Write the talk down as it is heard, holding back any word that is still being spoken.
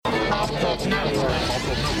You're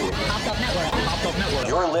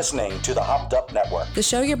listening to the Hopped Up Network. The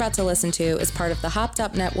show you're about to listen to is part of the Hopped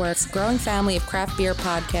Up Network's growing family of craft beer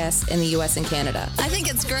podcasts in the U.S. and Canada. I think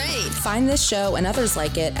it's great. Find this show and others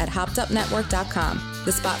like it at hoppedupnetwork.com,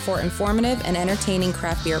 the spot for informative and entertaining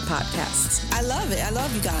craft beer podcasts. I love it. I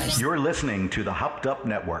love you guys. You're listening to the Hopped Up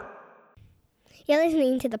Network. You're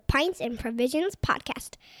listening to the Pints and Provisions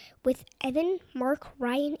podcast with Evan, Mark,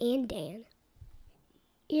 Ryan, and Dan.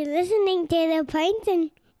 You're listening to the Pints and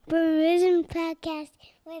Provisions podcast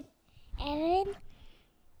with Evan,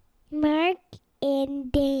 Mark, and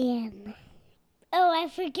Dan. Oh, I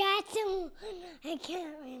forgot someone. I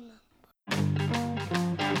can't remember.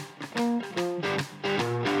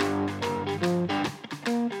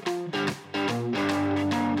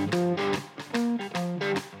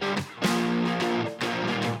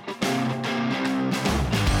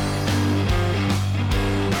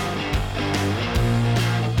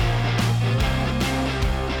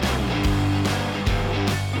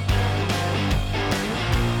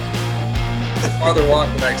 Farther walk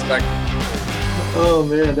than I expected. Oh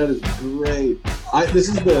man, that is great. This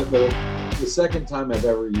is the second time I've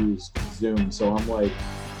ever used Zoom, so I'm like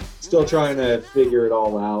still trying to figure it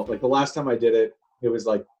all out. Like the last time I did it, it was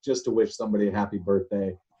like just to wish somebody a happy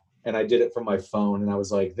birthday, and I did it from my phone, and I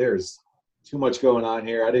was like, "There's too much going on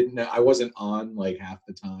here." I didn't know. I wasn't on like half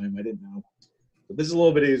the time. I didn't know. But this is a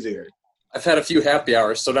little bit easier. I've had a few happy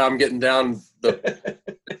hours, so now I'm getting down the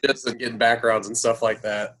bits and getting backgrounds and stuff like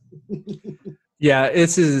that. Yeah,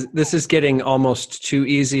 this is getting almost too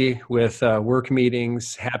easy with work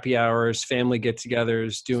meetings, happy hours, family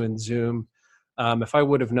get-togethers, doing Zoom. If I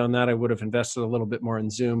would have known that, I would have invested a little bit more in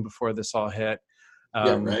Zoom before this all hit.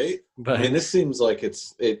 Yeah, right. But I mean, this seems like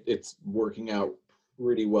it's working out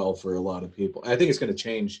pretty well for a lot of people. I think it's going to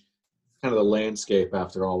change kind of the landscape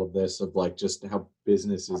after all of this, of like just how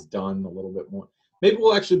business is done a little bit more. Maybe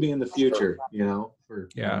we'll actually be in the future, for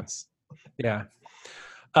months. Yeah.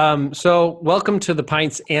 So welcome to the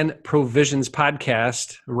Pints and Provisions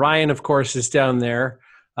podcast. Ryan, of course, is down there.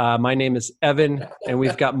 My name is Evan, and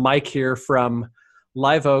we've got Mike here from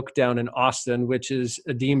Live Oak down in Austin, which is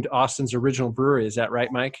deemed Austin's original brewery. Is that right,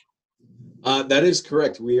 Mike? That is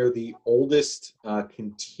correct. We are the oldest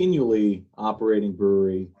continually operating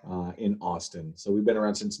brewery in Austin. So we've been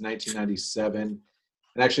around since 1997.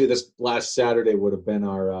 And actually this last Saturday would have been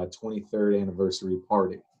our 23rd anniversary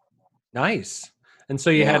party. Nice. And so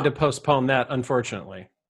you had to postpone that, unfortunately.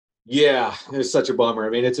 Yeah, it was such a bummer. I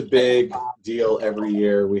mean, it's a big deal every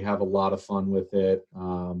year. We have a lot of fun with it.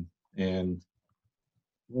 And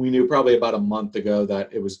we knew probably about a month ago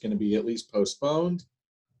that it was going to be at least postponed.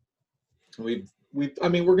 We're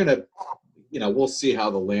going to, we'll see how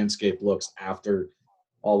the landscape looks after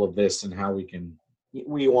all of this and how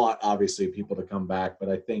we want obviously people to come back. But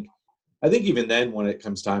I think even then, when it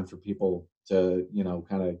comes time for people to,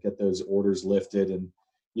 kind of get those orders lifted and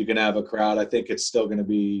you can have a crowd, I think it's still going to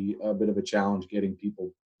be a bit of a challenge getting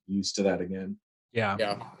people used to that again.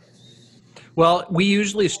 Yeah. Well, we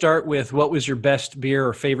usually start with what was your best beer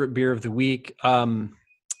or favorite beer of the week.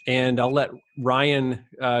 And I'll let Ryan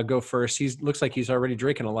go first. Looks like he's already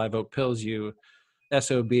drinking a Live Oak Pils, you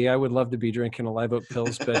SOB. I would love to be drinking a Live Oak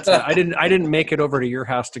Pils, but I didn't make it over to your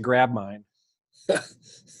house to grab mine. You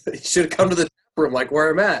should have come to the room like where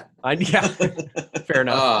I'm at. Fair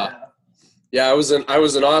enough. I was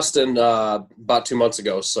in Austin about 2 months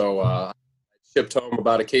ago, so I shipped home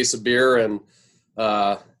about a case of beer, and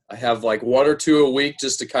I have like one or two a week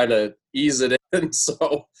just to kind of ease it in.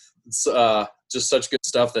 So it's just such good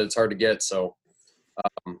stuff that it's hard to get. So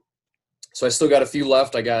I still got a few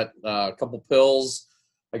left. I got a couple pills.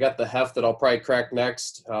 I got the heft that I'll probably crack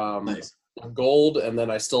next. Nice. Gold, and then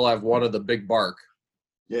I still have one of the Big Bark.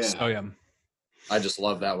 Yeah. Oh yeah. I just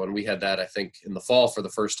love that one. We had that, I think, in the fall for the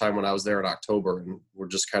first time when I was there in October, and we're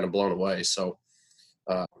just kind of blown away. So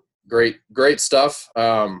great stuff.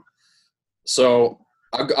 So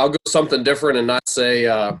I'll go something different and not say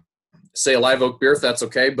a Live Oak beer, if that's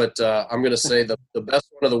okay. But I'm going to say the best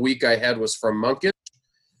one of the week I had was from Monkish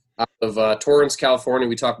out of Torrance, California.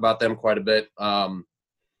 We talk about them quite a bit.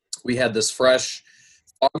 We had this fresh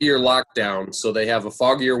foggier lockdown. So they have a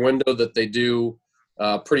foggier window that they do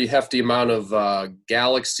a pretty hefty amount of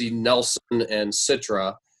Galaxy, Nelson, and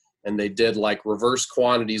Citra. And they did like reverse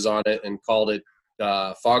quantities on it and called it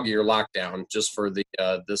foggier lockdown just for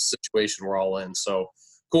this situation we're all in. So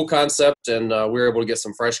cool concept, and we were able to get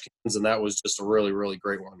some fresh cans, and that was just a really, really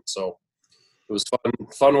great one. So it was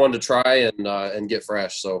fun one to try and get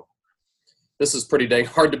fresh. So this is pretty dang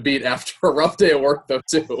hard to beat after a rough day of work, though,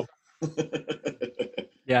 too.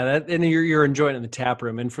 Yeah, and you're enjoying it in the tap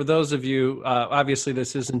room. And for those of you, obviously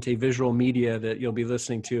this isn't a visual media that you'll be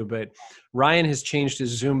listening to, but Ryan has changed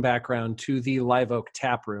his Zoom background to the Live Oak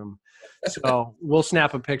tap room. So we'll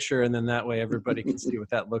snap a picture, and then that way everybody can see what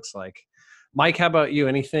that looks like. Mike, how about you?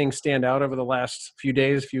 Anything stand out over the last few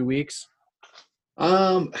days, few weeks?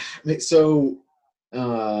 So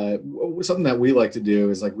something that we like to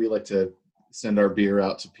do is we like to send our beer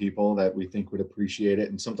out to people that we think would appreciate it.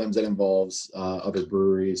 And sometimes that involves other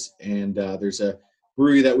breweries. And there's a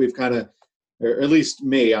brewery that we've kind of, or at least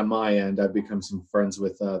me on my end, I've become some friends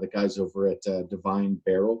with the guys over at Divine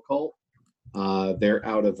Barrel Cult. They're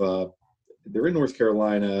out of, they're in North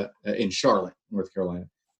Carolina, in Charlotte, North Carolina.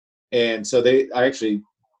 And so I actually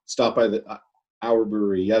stopped by our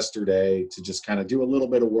brewery yesterday to just kind of do a little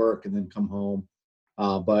bit of work and then come home.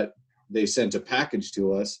 But they sent a package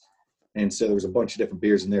to us. And so there was a bunch of different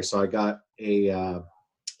beers in there. So I got it's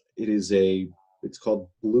called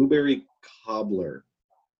Blueberry Cobbler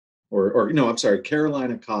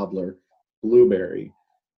Carolina Cobbler Blueberry.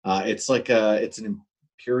 It's it's an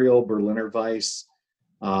Imperial Berliner Weiss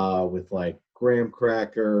with graham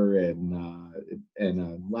cracker and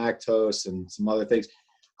lactose and some other things.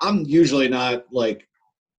 I'm usually not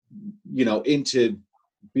into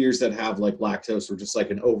beers that have lactose or just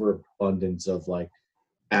an overabundance of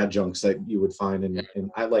adjuncts that you would find in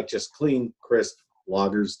I like just clean, crisp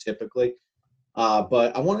lagers typically.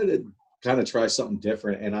 But I wanted to kind of try something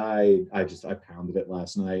different, and I pounded it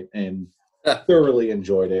last night and thoroughly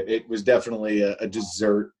enjoyed it. It was definitely a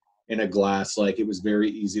dessert in a glass. It was very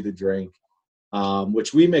easy to drink,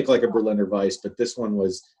 which we make a Berliner Weiss, but this one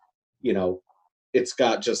was, it's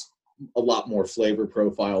got just a lot more flavor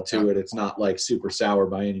profile to it. It's not super sour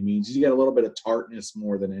by any means. You get a little bit of tartness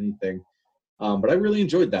more than anything. But I really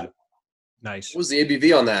enjoyed that. Nice. What was the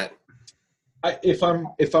ABV on that? If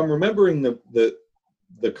I'm remembering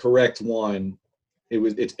the correct one,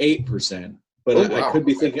 it's 8%. But I could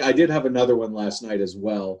be thinking I did have another one last night as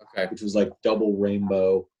well, which was double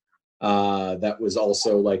rainbow. That was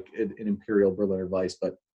also an Imperial Berliner Weiss.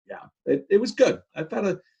 But yeah, it was good.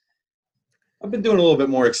 I've been doing a little bit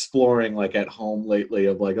more exploring at home lately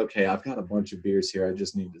of okay, I've got a bunch of beers here. I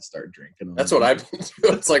just need to start drinking them. That's what I've been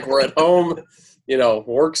doing. It's we're at home,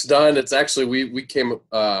 work's done. It's actually, we came,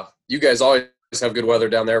 you guys always have good weather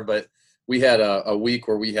down there, but we had a week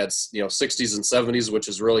where we had, 60s and 70s, which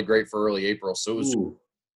is really great for early April. So it was,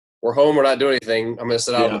 we're home, we're not doing anything. I'm going to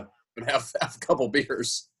sit out and have a couple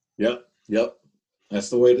beers. Yep.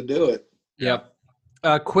 That's the way to do it. Yep.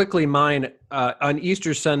 Quickly mine, on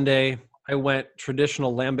Easter Sunday, I went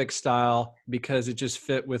traditional lambic style because it just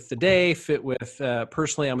fit with the day,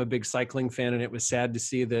 personally, I'm a big cycling fan, and it was sad to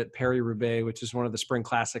see that Paris-Roubaix, which is one of the spring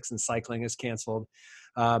classics in cycling, is canceled.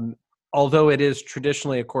 Although it is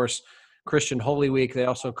traditionally, of course, Christian Holy Week, they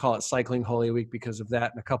also call it Cycling Holy Week because of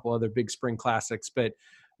that and a couple other big spring classics, but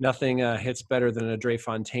nothing hits better than a Dre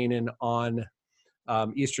Fontainen on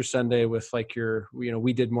Easter Sunday with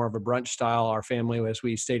we did more of a brunch style, our family, as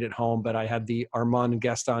we stayed at home, but I had the Armand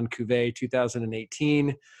Gaston Cuvée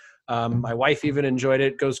 2018. My wife even enjoyed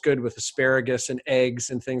it. Goes good with asparagus and eggs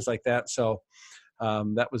and things like that. So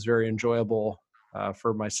that was very enjoyable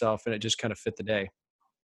for myself, and it just kind of fit the day.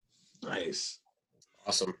 Nice.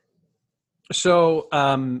 Awesome. So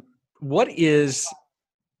what is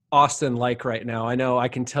Austin like right now? I know I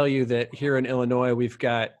can tell you that here in Illinois, we've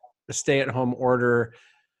got a stay-at-home order.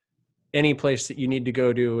 Any place that you need to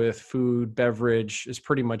go to with food, beverage is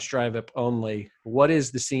pretty much drive-up only. What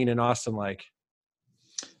is the scene in Austin like?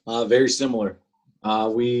 Very similar.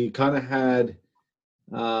 We kind of had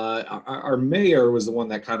our mayor was the one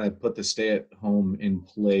that kind of put the stay-at-home in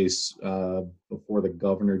place before the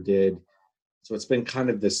governor did. So it's been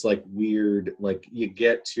kind of this weird, you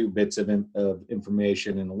get 2 bits of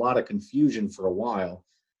information and a lot of confusion for a while.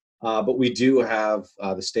 But we do have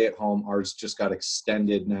the stay-at-home. Ours just got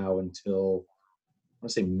extended now until, I want to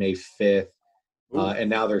say May 5th. And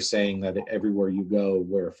now they're saying that everywhere you go,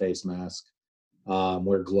 wear a face mask,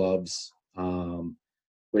 wear gloves,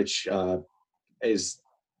 which is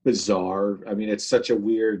bizarre. I mean, it's such a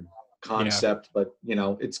weird concept, but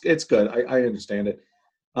it's good. I understand it.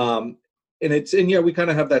 We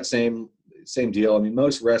kind of have that same deal. I mean,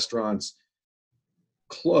 most restaurants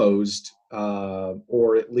closed,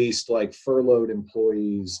 or at least furloughed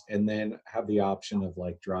employees, and then have the option of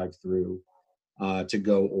drive-through to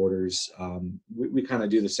go orders. We kind of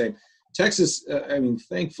do the same. Texas,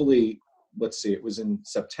 thankfully, let's see, it was in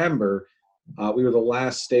September. We were the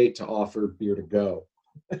last state to offer beer to go.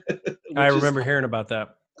 I remember hearing about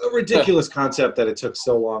that. A ridiculous concept that it took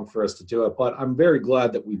so long for us to do it, but I'm very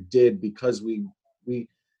glad that we did, because we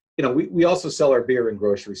we also sell our beer in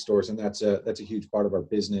grocery stores, and that's a huge part of our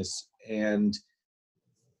business. And,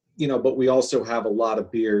 but we also have a lot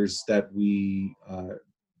of beers that we,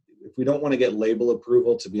 if we don't want to get label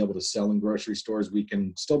approval to be able to sell in grocery stores, we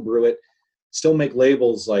can still brew it, still make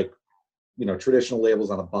labels like, traditional labels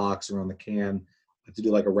on a box or on the can to do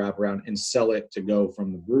like a wraparound and sell it to go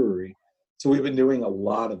from the brewery. So we've been doing a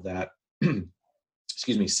lot of that,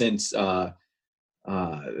 excuse me, since the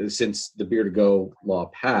Beer to Go law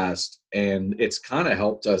passed. And it's kind of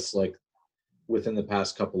helped us like within the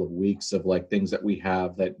past couple of weeks of like things that we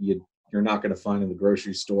have that you're not going to find in the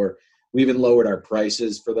grocery store. We even lowered our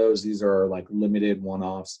prices for those. These are like limited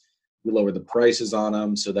one-offs. We lowered the prices on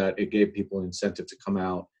them so that it gave people an incentive to come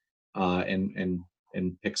out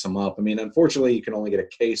and pick some up. I mean, unfortunately, you can only get a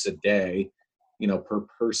case a day, per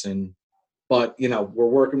person. But we're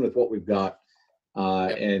working with what we've got,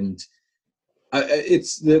 and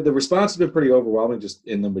it's the response has been pretty overwhelming, just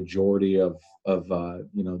in the majority of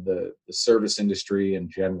the service industry in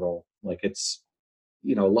general. Like it's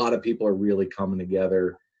a lot of people are really coming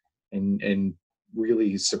together and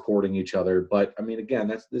really supporting each other. But I mean, again,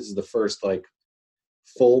 this is the first like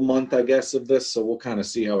full month, I guess, of this, so we'll kind of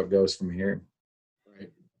see how it goes from here. Right.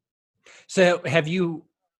 So have you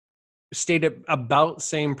stayed at about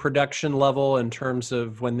same production level in terms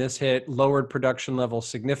of when this hit, lowered production level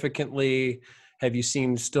significantly? Have you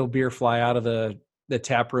seen still beer fly out of the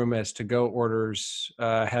tap room as to-go orders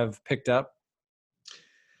have picked up?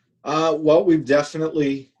 Well, we've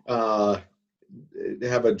definitely have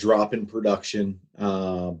a drop in production,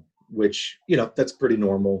 which, that's pretty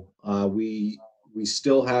normal. We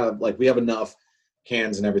still have, we have enough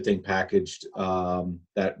cans and everything packaged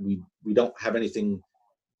that we don't have anything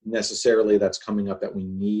necessarily that's coming up that we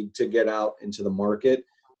need to get out into the market.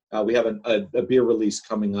 We have a beer release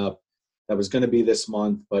coming up that was going to be this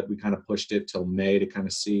month, but we kind of pushed it till May to kind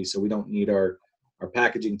of see. So we don't need our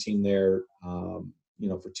packaging team there, for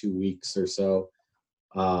 2 weeks or so.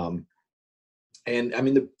 And I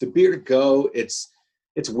mean, the Beer to Go, it's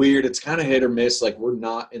weird. It's kind of hit or miss. Like we're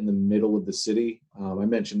not in the middle of the city. I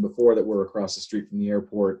mentioned before that we're across the street from the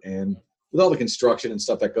airport, and with all the construction and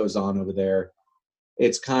stuff that goes on over there,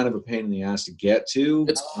 it's kind of a pain in the ass to get to.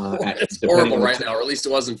 It's horrible right now, or at least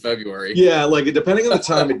it was in February. Yeah, depending on the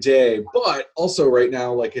time of day, but also right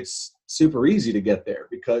now, it's super easy to get there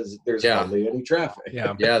because there's hardly any traffic.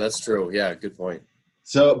 Yeah, that's true. Yeah, good point.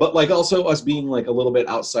 So, but also us being a little bit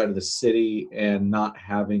outside of the city and not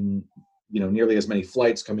having, nearly as many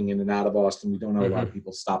flights coming in and out of Austin. We don't have a lot of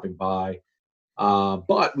people stopping by.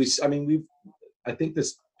 But I think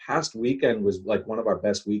this past weekend was one of our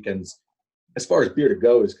best weekends as far as Beer to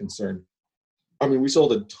Go is concerned. I mean, we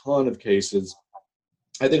sold a ton of cases.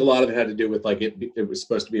 I think a lot of it had to do with it was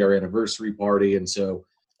supposed to be our anniversary party. And so,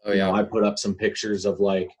 I put up some pictures of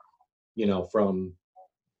from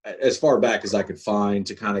as far back as I could find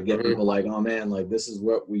to kind of get people oh man, this is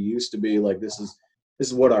what we used to be. This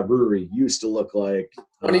is what our brewery used to look like.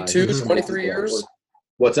 23 years.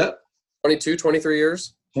 What's that? 23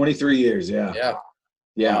 years. 23 years. Yeah.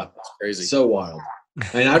 Wow, that's crazy. So wild.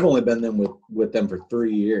 I mean, I've only been with them for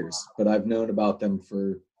 3 years, but I've known about them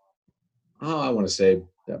for, I want to say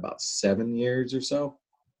about 7 years or so.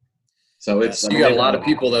 So it's you got a lot of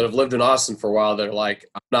people that have lived in Austin for a while that are like,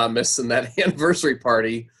 I'm not missing that anniversary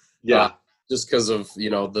party. Yeah. Just because of,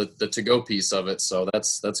 the to-go piece of it. So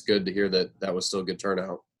that's good to hear that was still a good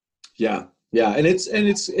turnout. Yeah. Yeah. And it's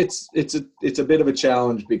a bit of a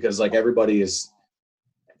challenge because everybody is,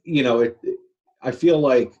 I feel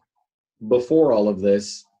like before all of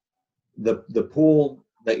this, the pool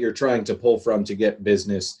that you're trying to pull from to get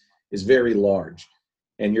business is very large,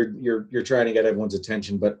 and you're trying to get everyone's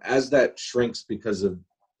attention. But as that shrinks because of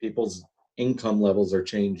people's income levels are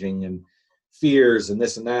changing and fears and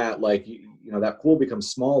this and that, that pool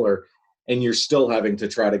becomes smaller, and you're still having to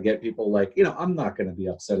try to get people I'm not going to be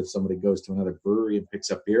upset if somebody goes to another brewery and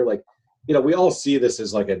picks up beer. We all see this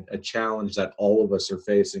as a challenge that all of us are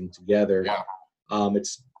facing together. Yeah.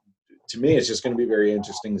 To me, it's just going to be very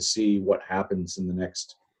interesting to see what happens in the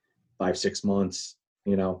next 5-6 months,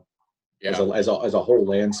 as a whole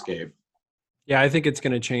landscape. Yeah, I think it's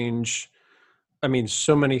going to change. I mean,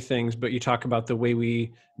 so many things, but you talk about the way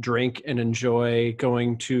we drink and enjoy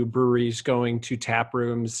going to breweries, going to tap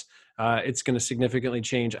rooms. It's going to significantly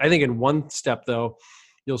change. I think in one step, though,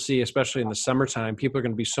 you'll see, especially in the summertime, people are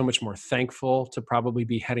going to be so much more thankful to probably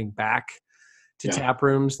be heading back to tap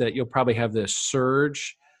rooms that you'll probably have this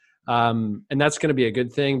surge. And that's going to be a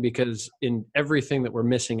good thing because in everything that we're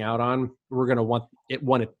missing out on, we're going to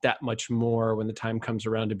want it that much more when the time comes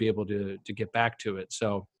around to be able to get back to it.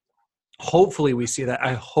 So hopefully we see that.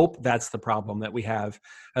 I hope that's the problem that we have.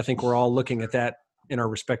 I think we're all looking at that in our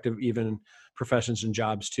respective even professions and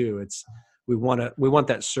jobs too. We want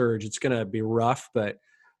that surge. It's going to be rough, but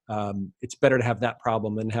it's better to have that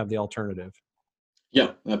problem than have the alternative.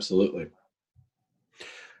 Yeah, absolutely.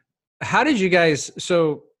 How did you guys,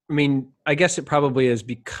 so, I mean, I guess it probably is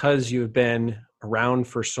because you've been around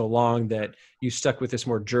for so long that you stuck with this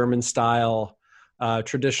more German style,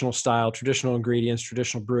 traditional ingredients,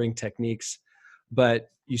 traditional brewing techniques, but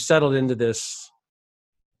you settled into this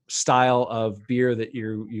style of beer that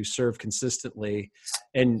you serve consistently,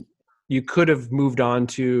 and you could have moved on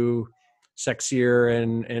to sexier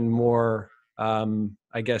and more,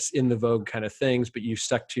 I guess, in the vogue kind of things, but you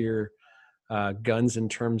stuck to your guns in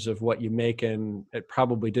terms of what you make, and it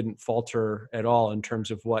probably didn't falter at all in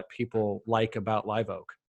terms of what people like about Live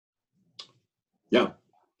Oak. Yeah.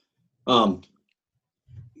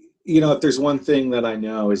 If there's one thing that I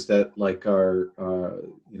know is that like our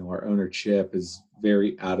owner Chip is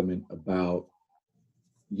very adamant about,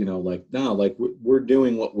 we're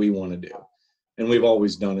doing what we want to do. And we've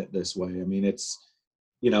always done it this way. I mean, it's,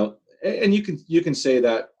 and you can say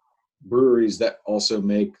that breweries that also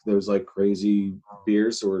make those like crazy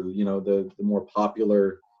beers or, the more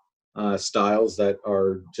popular styles that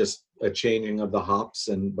are just a changing of the hops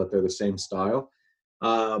but they're the same style.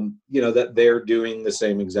 That they're doing the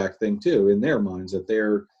same exact thing too in their minds, that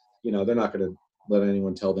they're not going to let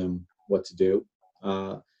anyone tell them what to do.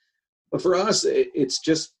 But for us, it's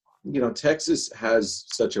just, Texas has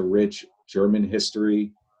such a rich German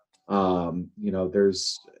history.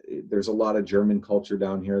 There's a lot of German culture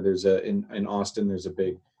down here. There's in Austin, there's a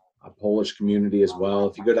big Polish community as well.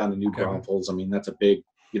 If you go down to New Braunfels, I mean, that's a big,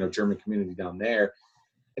 German community down there.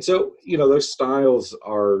 And so, those styles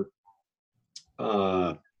are,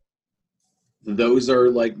 those are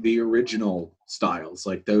like the original styles.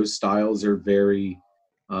 Like those styles are very,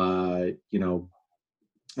 I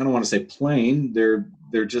don't want to say plain. They're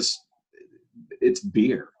just, it's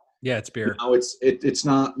beer. Yeah, it's beer. It's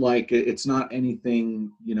not like, it's not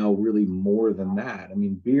anything, really more than that. I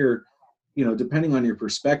mean, beer, depending on your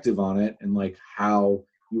perspective on it and like how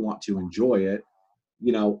you want to enjoy it,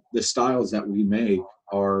 the styles that we make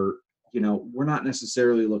are, we're not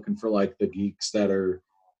necessarily looking for like the geeks that are,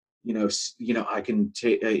 I can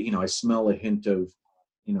take, I smell a hint of,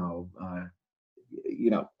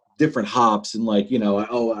 different hops and like,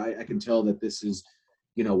 I can tell that this is,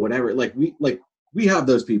 whatever. Like we have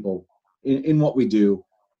those people in what we do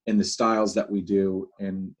and the styles that we do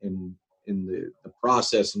and in the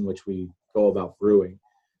process in which we go about brewing.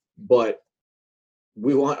 But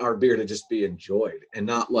we want our beer to just be enjoyed and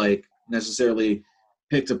not like necessarily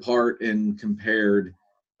picked apart and compared,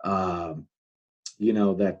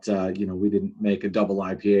 we didn't make a double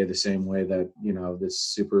IPA the same way that, this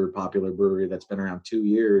super popular brewery that's been around 2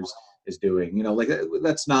 years is doing,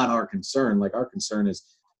 that's not our concern. Like our concern is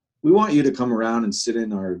we want you to come around and sit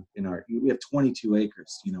in our, we have 22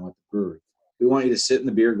 acres, at the brewery. We want you to sit in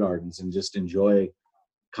the beer gardens and just enjoy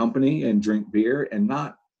company and drink beer and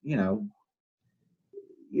not,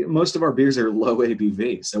 most of our beers are low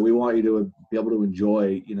ABV. So we want you to be able to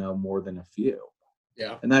enjoy, more than a few.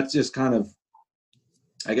 Yeah. And that's just kind of,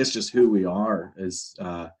 I guess, just who we are is,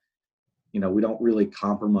 we don't really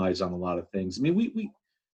compromise on a lot of things. I mean,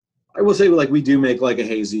 I will say like we do make like a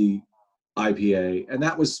hazy IPA, and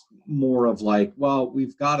that was more of like, well,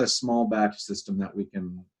 we've got a small batch system that we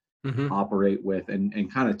can operate with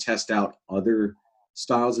and kind of test out other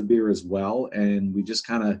styles of beer as well. And we just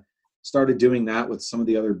kind of started doing that with some of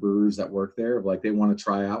the other brewers that work there. Like they want to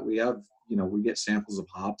try out, we have, we get samples of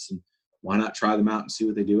hops and why not try them out and see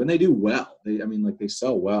what they do? And they do well. They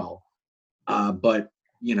sell well. But,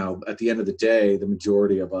 at the end of the day, the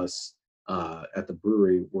majority of us at the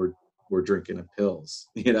brewery, we're drinking a Pils,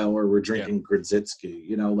 or we're drinking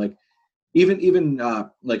Grodziskie, like even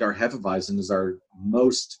like our Hefeweizen is our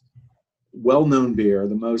most well-known beer,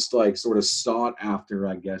 the most like sort of sought after,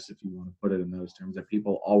 I guess, if you want to put it in those terms, that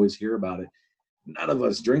people always hear about it. None of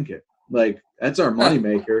us drink it. Like that's our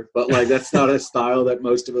moneymaker, but like that's not a style that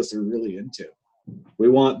most of us are really into. We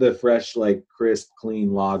want the fresh, like crisp, clean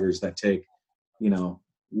lagers that take,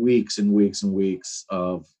 weeks and weeks and weeks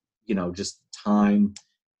of, just time.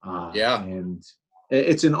 And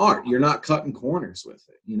it's an art. You're not cutting corners with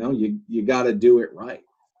it. You got to do it right.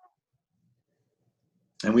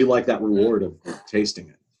 And we like that reward of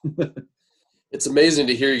tasting it. It's amazing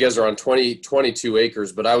to hear you guys are on 22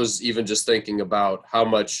 acres, but I was even just thinking about how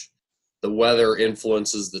much the weather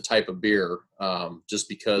influences the type of beer. Just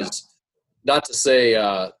because, not to say,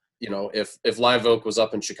 if Live Oak was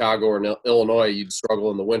up in Chicago or in Illinois, you'd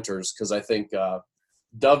struggle in the winters. Cause I think,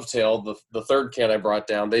 Dovetail, the third can I brought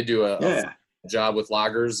down, they do a job with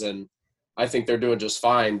lagers, and I think they're doing just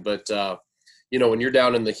fine. But when you're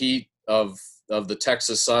down in the heat of the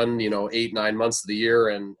Texas sun, 8-9 months of the year,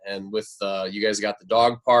 and with you guys got the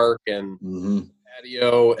dog park and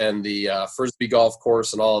patio and the Frisbee golf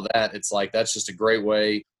course and all of that, it's like that's just a great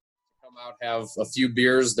way to come out, have a few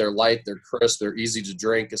beers. They're light, they're crisp, they're easy to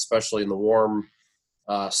drink, especially in the warm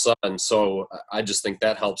sun. So I just think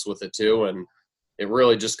that helps with it too, and it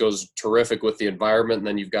really just goes terrific with the environment. And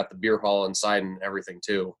then you've got the beer hall inside and everything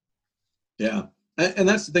too. Yeah. And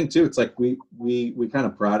that's the thing too. It's like we kind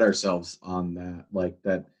of pride ourselves on that. Like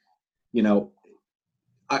that,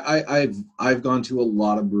 I've gone to a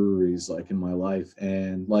lot of breweries like in my life,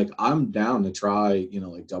 and like I'm down to try,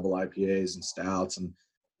 like double IPAs and stouts and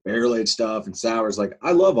barrel-aged stuff and sours. Like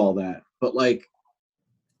I love all that. But like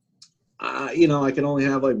I can only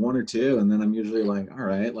have like one or two, and then I'm usually like, all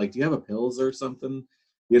right, like, do you have a Pils or something?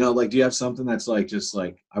 Like, do you have something that's like, just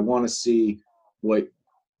like, I want to see what,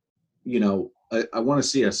 I want to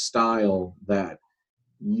see a style that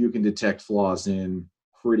you can detect flaws in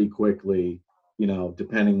pretty quickly,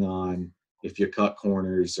 depending on if you cut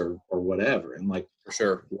corners or whatever. And like, for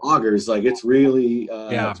sure, lagers, like it's really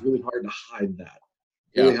hard to hide that.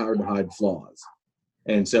 Really hard to hide flaws.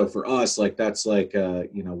 And so for us, like, that's like,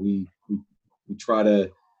 we try to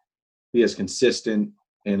be as consistent,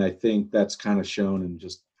 and I think that's kind of shown in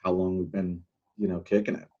just how long we've been,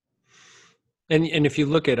 kicking it. And if you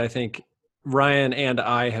look at, I think Ryan and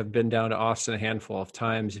I have been down to Austin a handful of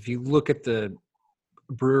times. If you look at the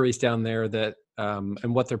breweries down there that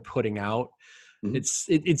and what they're putting out,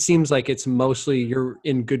 it seems like it's mostly you're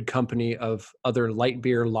in good company of other light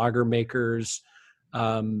beer lager makers,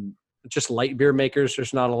 just light beer makers.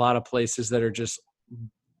 There's not a lot of places that are just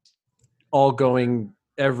all going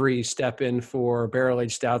every step in for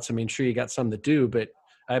barrel-aged stouts. I mean, sure, you got some that do, but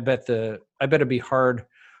I bet it'd be harder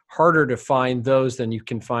to find those than you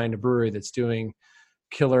can find a brewery that's doing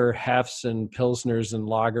killer hefts and pilsners and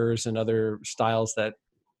lagers and other styles that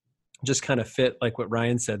just kind of fit, like what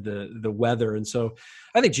Ryan said, the weather. And so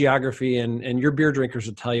I think geography and your beer drinkers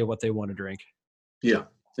will tell you what they want to drink. Yeah,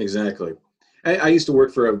 exactly. I used to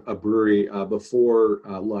work for a brewery before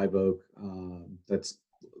Live Oak that's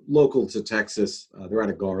local to Texas. They're out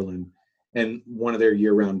of Garland, and one of their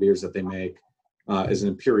year-round beers that they make is an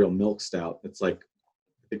Imperial Milk Stout. It's like,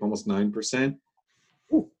 I think, almost 9%.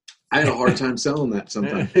 I had a hard time selling that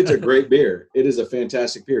sometimes. It's a great beer. It is a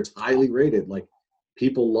fantastic beer. It's highly rated. Like,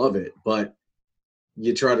 people love it, but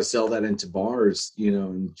you try to sell that into bars,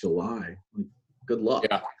 in July. Like, good luck.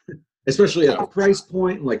 Yeah. Especially at the price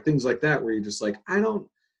point and like things like that, where you're just like,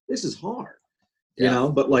 this is hard,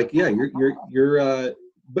 but like, you're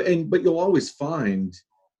but you'll always find,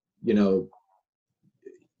 your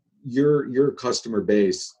customer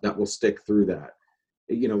base that will stick through that,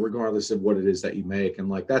 regardless of what it is that you make. And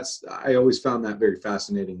like, I always found that very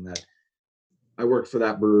fascinating, that I worked for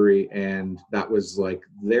that brewery and that was like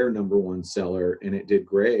their number one seller, and it did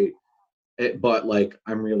great. But like,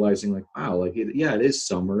 I'm realizing like, wow, like, it is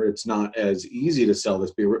summer. It's not as easy to sell this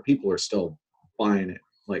beer, but people are still buying it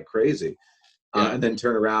like crazy. And then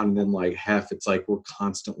turn around and then like hef, it's like we're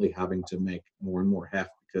constantly having to make more and more hef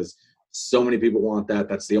because so many people want that.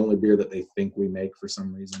 That's the only beer that they think we make for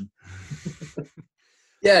some reason.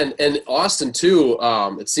 Yeah, and Austin too.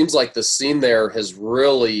 It seems like the scene there has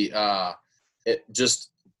really, it just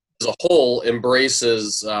as a whole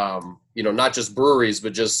embraces, not just breweries,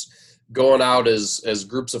 but just going out as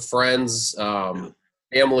groups of friends,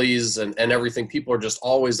 families, and everything. People are just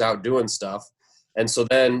always out doing stuff. And so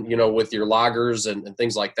then, with your lagers and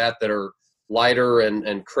things like that are lighter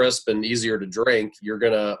and crisp and easier to drink, you're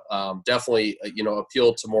going to definitely,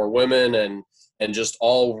 appeal to more women and just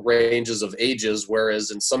all ranges of ages.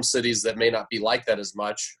 Whereas in some cities that may not be like that as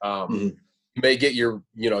much, you may get your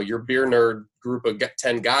beer nerd group of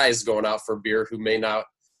 10 guys going out for beer who may not,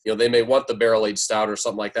 they may want the barrel-aged stout or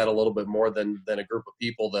something like that a little bit more than a group of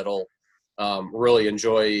people that'll really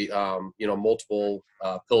enjoy, multiple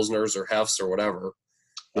pilsners or hefts or whatever.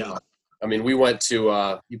 Yeah. I mean, we went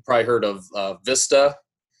to, you probably heard of Vista.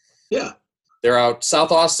 Yeah. They're out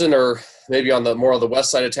South Austin or maybe on the more of the west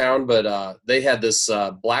side of town, but they had this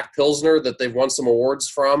black pilsner that they've won some awards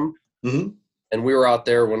from. Mm-hmm. And we were out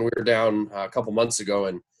there when we were down a couple months ago,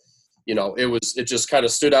 and, it just kind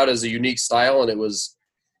of stood out as a unique style, and it was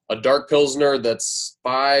a dark pilsner that's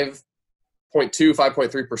 5.2,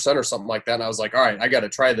 5.3% or something like that. And I was like, all right, I got to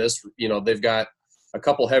try this. They've got a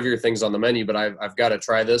couple heavier things on the menu, but I've got to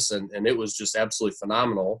try this. And it was just absolutely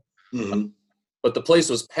phenomenal. Mm-hmm. But the place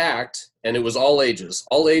was packed, and it was all ages,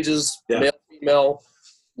 yeah. Male, female,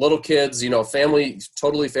 little kids, family,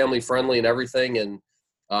 totally family friendly and everything. And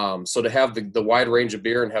so to have the wide range of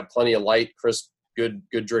beer and have plenty of light, crisp, good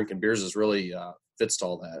drinking beers is really fits to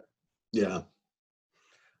all that. Yeah.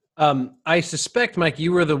 I suspect, Mike,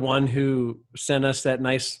 you were the one who sent us that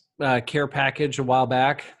nice care package a while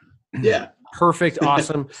back. Yeah. Perfect.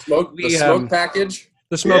 Awesome. The smoke package.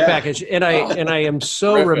 The smoke package. And I am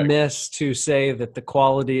so Terrific. remiss to say that the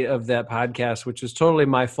quality of that podcast, which was totally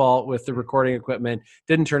my fault with the recording equipment,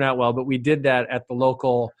 didn't turn out well, but we did that at the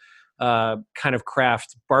local kind of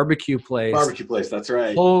craft barbecue place. That's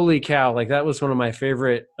right. Holy cow. Like that was one of my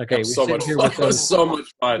favorite. Okay. It was so much fun. It was so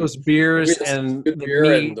much fun. Those beers We had and good the beer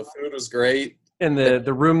meat, and the food was great. and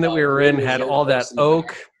the room that we were in had all that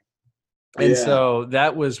oak. And Yeah. so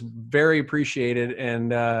that was very appreciated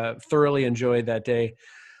and thoroughly enjoyed that day.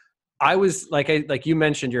 I was like you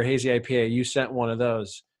mentioned your hazy IPA, you sent one of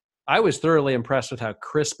those. I was thoroughly impressed with how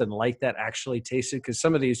crisp and light that actually tasted, because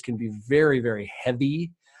some of these can be very, very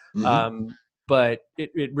heavy. Mhm. But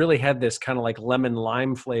it really had this kind of like lemon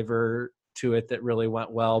lime flavor to it that really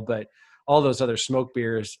went well. But all those other smoke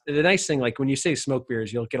beers, the nice thing, like when you say smoke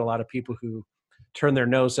beers, you'll get a lot of people who turn their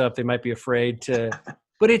nose up. They might be afraid to,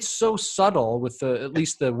 but it's so subtle with at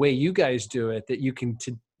least the way you guys do it, that you can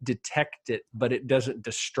detect it, but it doesn't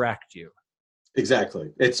distract you.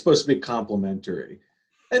 Exactly. It's supposed to be complementary.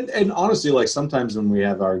 And honestly, like sometimes when we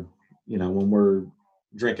have our, when we're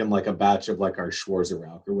drinking like a batch of like our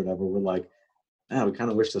Schwarzerauch or whatever, we're like, we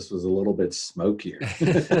kind of wish this was a little bit smokier.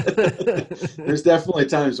 There's definitely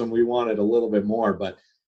times when we want it a little bit more, but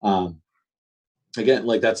again,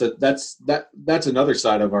 like that's another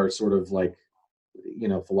side of our sort of like,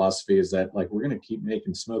 philosophy, is that like we're going to keep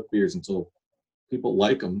making smoke beers until people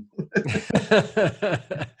like them.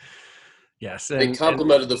 Yes. They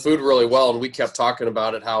complemented the food really well, and we kept talking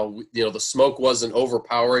about it, how, the smoke wasn't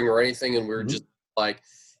overpowering or anything, and we were just like,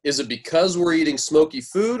 is it because we're eating smoky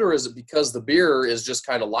food, or is it because the beer is just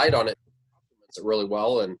kind of light on it? It complements it really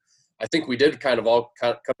well, and I think we did kind of all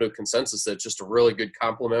come to a consensus that it's just a really good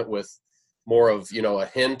complement with more of, a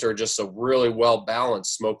hint or just a really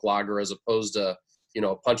well-balanced smoke lager, as opposed to,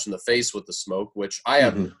 a punch in the face with the smoke, which I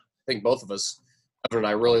think both of us, Evan and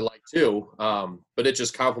I, really like too. But it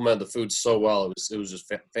just complemented the food so well. It was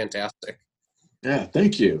just fantastic. Yeah,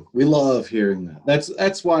 thank you. We love hearing that.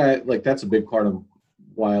 That's why that's a big part of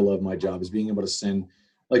why I love my job, is being able to send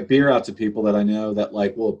like beer out to people that I know that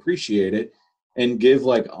like will appreciate it and give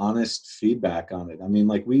like honest feedback on it. I mean,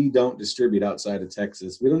 like we don't distribute outside of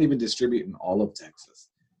Texas. We don't even distribute in all of Texas.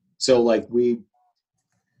 So like we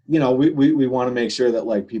want to make sure that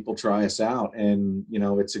like people try us out, and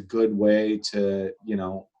it's a good way to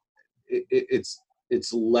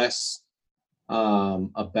it's less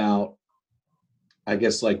about, I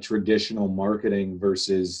guess, like traditional marketing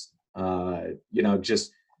versus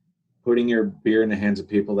just putting your beer in the hands of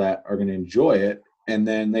people that are going to enjoy it, and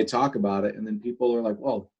then they talk about it, and then people are like,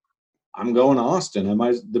 well, I'm going to Austin,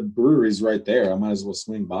 the brewery's right there, I might as well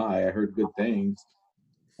swing by, I heard good things.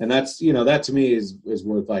 And that's, that to me is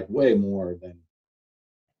worth like way more than,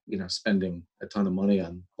 spending a ton of money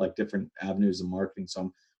on like different avenues of marketing.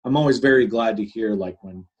 So I'm always very glad to hear like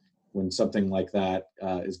when something like that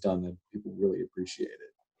is done, that people really appreciate it.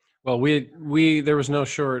 Well, there was no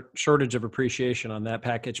shortage of appreciation on that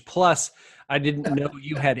package. Plus, I didn't know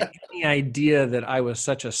you had any idea that I was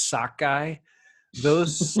such a sock guy.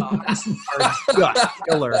 Those socks are gut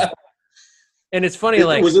killer. And it's funny,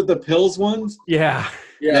 like, was it the Pills ones? Yeah.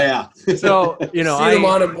 Yeah. So, seen them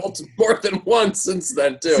on it more than once since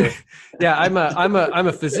then too. Yeah, I'm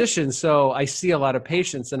a physician, so I see a lot of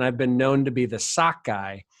patients, and I've been known to be the sock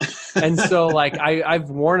guy. And so like I've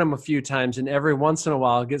worn them a few times, and every once in a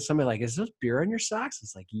while I'll get somebody like, is this beer on your socks?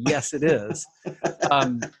 It's like, yes, it is.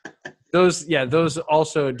 Those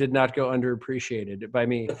also did not go underappreciated by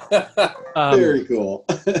me. Very cool.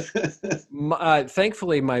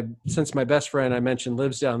 Thankfully, since my best friend I mentioned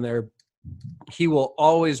lives down there, he will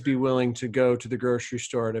always be willing to go to the grocery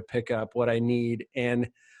store to pick up what I need. And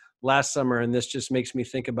last summer, and this just makes me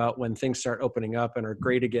think about when things start opening up and are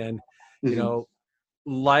great again,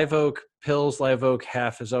 Live Oak Pills, Live Oak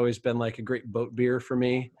Half has always been like a great boat beer for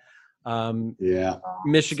me.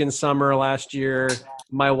 Michigan summer last year,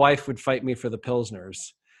 my wife would fight me for the Pilsners.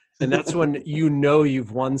 And that's when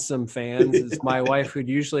you've won some fans. Is my wife, who'd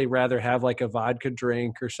usually rather have like a vodka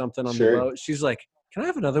drink or something on the boat. She's like, can I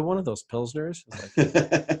have another one of those Pilsners?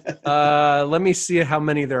 Like, let me see how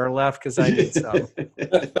many there are left, because I need some.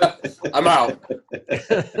 I'm out.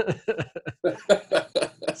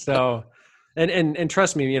 So, and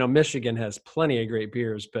trust me, Michigan has plenty of great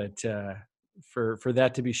beers, but for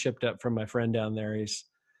that to be shipped up from my friend down there, he's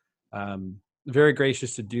very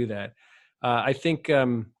gracious to do that. I think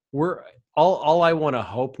we're all I want to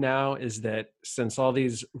hope now is that since all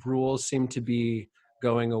these rules seem to be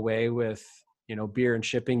going away with, beer and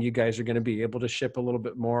shipping, you guys are going to be able to ship a little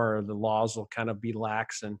bit more, or the laws will kind of be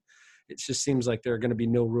lax, and it just seems like there are going to be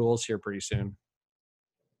no rules here pretty soon.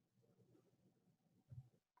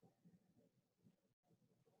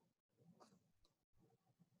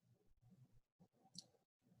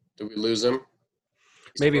 Did we lose him?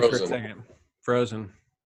 He's Maybe frozen. for a second. Frozen.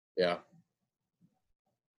 Yeah.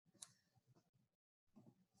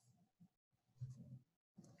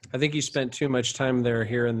 I think you spent too much time there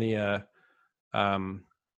here in the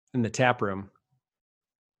tap room.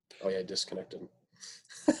 Oh yeah, disconnected.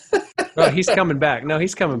 Oh, he's coming back. No,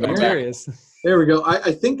 he's coming back. There he is. There we go.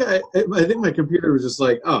 I think my computer was just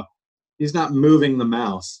like, oh, he's not moving the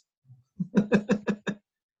mouse. Are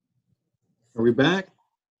we back?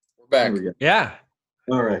 We're back. There we go. Yeah.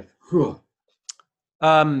 All right. Whew.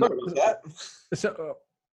 Um, Sorry about that.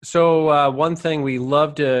 So one thing we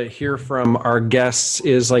love to hear from our guests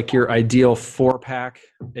is like your ideal 4-pack.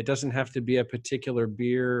 It doesn't have to be a particular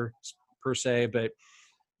beer per se, but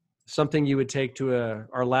something you would take to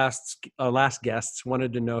our last guests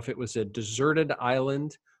wanted to know if it was a deserted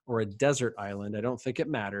island or a desert island. I don't think it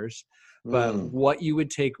matters, but what you would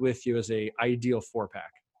take with you as a ideal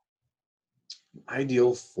 4-pack.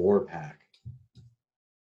 Ideal 4-pack.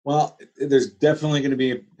 Well, there's definitely going to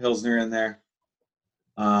be a Pilsner in there.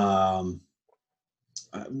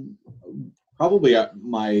 Probably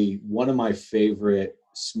one of my favorite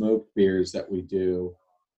smoked beers that we do,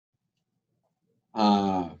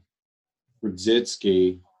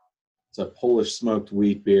 Radzicki. It's a Polish smoked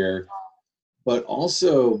wheat beer, but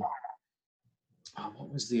also,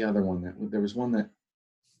 what was the other one there was one that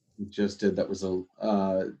we just did that was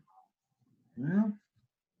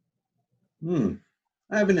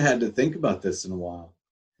I haven't had to think about this in a while.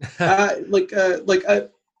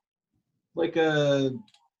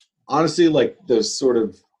 Honestly, like those sort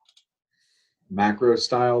of macro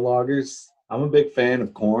style lagers. I'm a big fan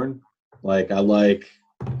of corn. Like I like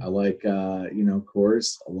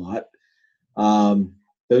Coors a lot.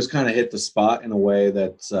 Those kind of hit the spot in a way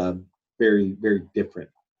that's very, very different.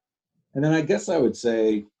 And then I guess I would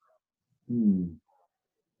say,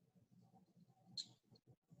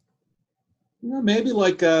 maybe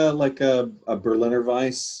like a Berliner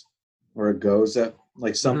Weiss or a Goza,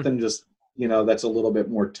 like something just, that's a little bit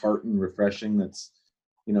more tart and refreshing. That's,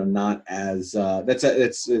 not as,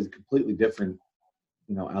 it's a completely different,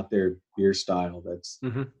 out there beer style. That's,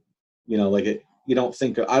 like it, I don't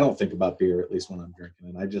think about beer, at least when I'm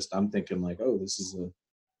drinking it. I'm thinking like, oh, this is a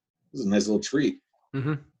nice little treat.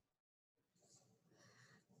 Mm-hmm.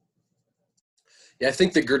 Yeah, I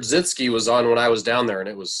think the Grdzicki was on when I was down there, and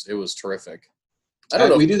it was terrific. I don't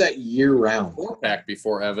know. We do that year round. 4-pack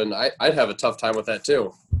before, Evan. I'd have a tough time with that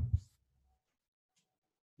too.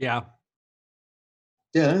 Yeah.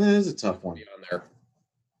 Yeah, that is a tough one. On there.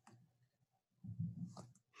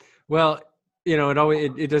 Well,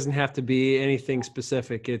 it doesn't have to be anything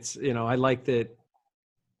specific. It's, I like that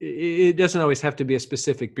it doesn't always have to be a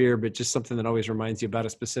specific beer, but just something that always reminds you about a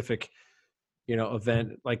specific,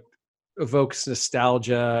 event, like evokes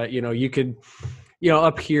nostalgia. You could,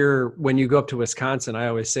 up here when you go up to Wisconsin, I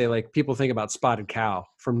always say like people think about Spotted Cow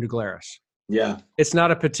from New Glarus. Yeah. It's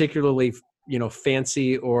not a particularly,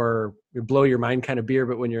 fancy or blow your mind kind of beer,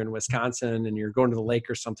 but when you're in Wisconsin and you're going to the lake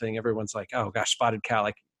or something, everyone's like, oh gosh, Spotted Cow.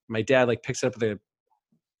 Like my dad picks it up at the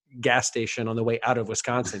gas station on the way out of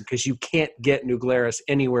Wisconsin because you can't get New Glarus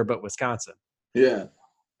anywhere but Wisconsin. Yeah.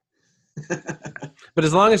 But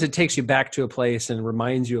as long as it takes you back to a place and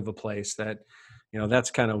reminds you of a place, that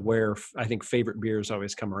that's kind of where I think favorite beers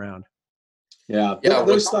always come around. Yeah,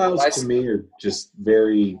 those styles to me are just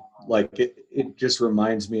very it just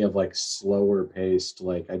reminds me of like slower paced.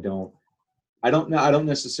 Like I don't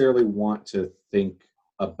necessarily want to think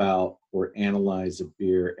about or analyze a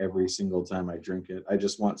beer every single time I drink it. I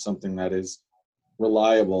just want something that is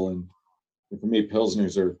reliable, and for me,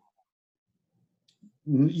 Pilsners are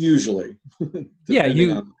usually. Yeah,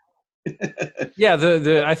 yeah.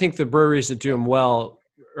 I think the breweries that do them well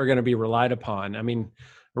are going to be relied upon. I mean,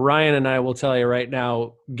 Ryan and I will tell you right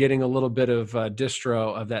now, getting a little bit of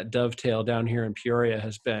distro of that Dovetail down here in Peoria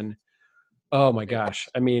has been, oh my gosh.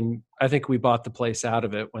 I mean, I think we bought the place out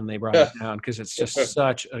of it when they brought it down because it's just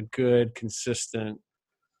such a good, consistent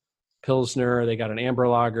Pilsner. They got an amber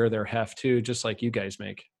lager, their hef too, just like you guys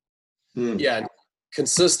make. Yeah,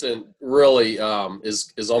 consistent really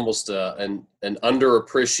is almost an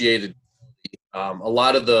underappreciated. A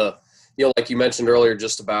lot of the, like you mentioned earlier,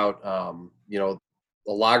 just about,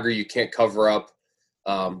 the lager you can't cover up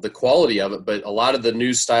the quality of it. But a lot of the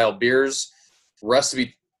new style beers,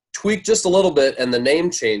 recipe tweaked just a little bit, and the name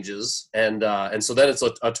changes, and so then it's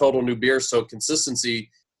a total new beer. So consistency,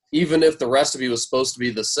 even if the recipe was supposed to be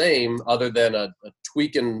the same, other than a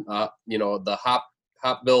tweak in the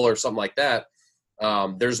hop bill or something like that,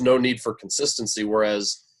 there's no need for consistency.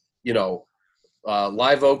 Whereas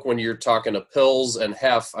Live Oak, when you're talking to pills and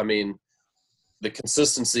hef, I mean, the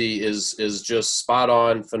consistency is just spot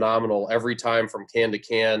on, phenomenal every time from can to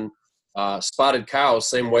can. Spotted Cow,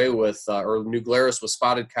 same way with or New Glarus with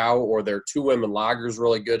Spotted Cow, or their Two Women Lager's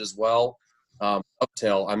really good as well.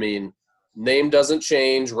 Uptail, I mean, name doesn't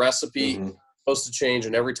change, recipe supposed to change,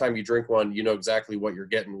 and every time you drink one, you know exactly what you're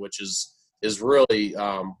getting, which is really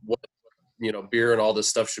what beer and all this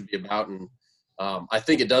stuff should be about. And I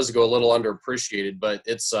think it does go a little underappreciated, but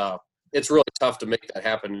it's really tough to make that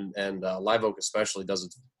happen, and Live Oak especially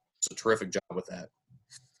does a terrific job with that.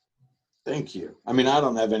 Thank you. I mean, I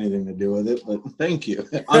don't have anything to do with it, but thank you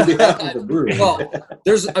on behalf of the brewery. Well,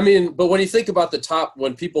 but when you think about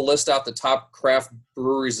when people list out the top craft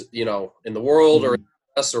breweries, in the world or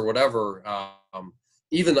US or whatever,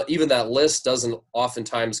 even that list doesn't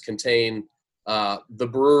oftentimes contain the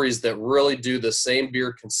breweries that really do the same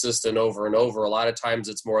beer consistent over and over. A lot of times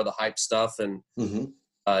it's more of the hype stuff and,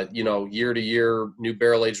 year to year new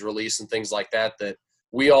barrel age release and things like that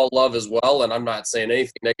we all love as well. And I'm not saying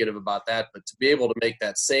anything negative about that, but to be able to make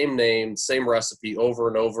that same name, same recipe over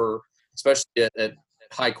and over, especially at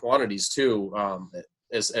high quantities too,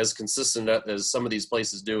 as consistent as some of these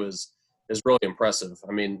places do is really impressive.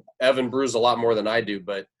 I mean, Evan brews a lot more than I do,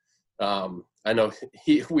 but I know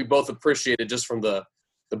we both appreciate it just from the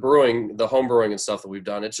brewing, the home brewing and stuff that we've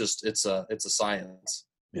done. It's a science.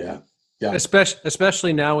 Yeah.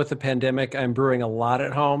 Especially now with the pandemic, I'm brewing a lot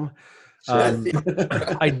at home. Sure.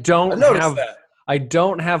 I don't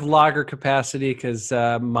have lager capacity because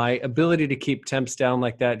my ability to keep temps down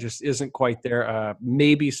like that just isn't quite there.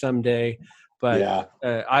 Maybe someday, but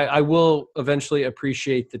I will eventually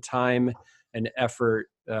appreciate the time and effort,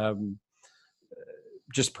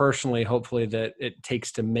 just personally, hopefully, that it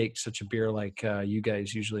takes to make such a beer like you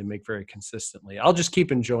guys usually make very consistently. I'll just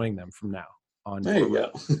keep enjoying them from now on. There you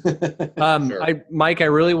go. Sure. Mike, I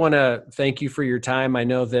really want to thank you for your time. I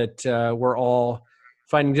know that we're all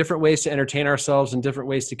finding different ways to entertain ourselves and different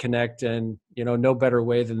ways to connect, and no better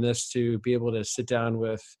way than this to be able to sit down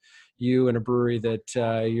with you and a brewery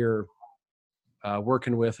that you're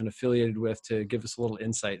working with and affiliated with to give us a little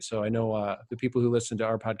insight. So I know the people who listen to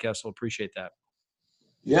our podcast will appreciate that.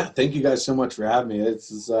 Yeah, thank you guys so much for having me.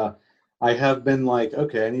 I have been like,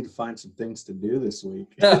 okay, I need to find some things to do this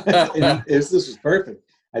week. This was perfect.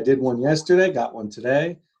 I did one yesterday, got one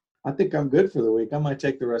today. I think I'm good for the week. I might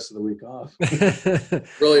take the rest of the week off.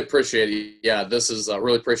 Really appreciate it. Yeah, this is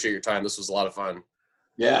really appreciate your time. This was a lot of fun.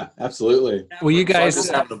 Yeah, absolutely. Well, you guys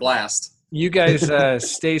just having a blast. You guys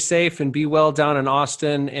stay safe and be well down in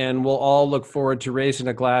Austin, and we'll all look forward to raising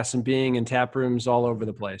a glass and being in tap rooms all over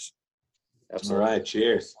the place. Absolutely. All right,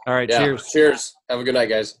 cheers. All right, yeah, cheers. Cheers. Have a good night,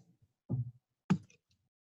 guys.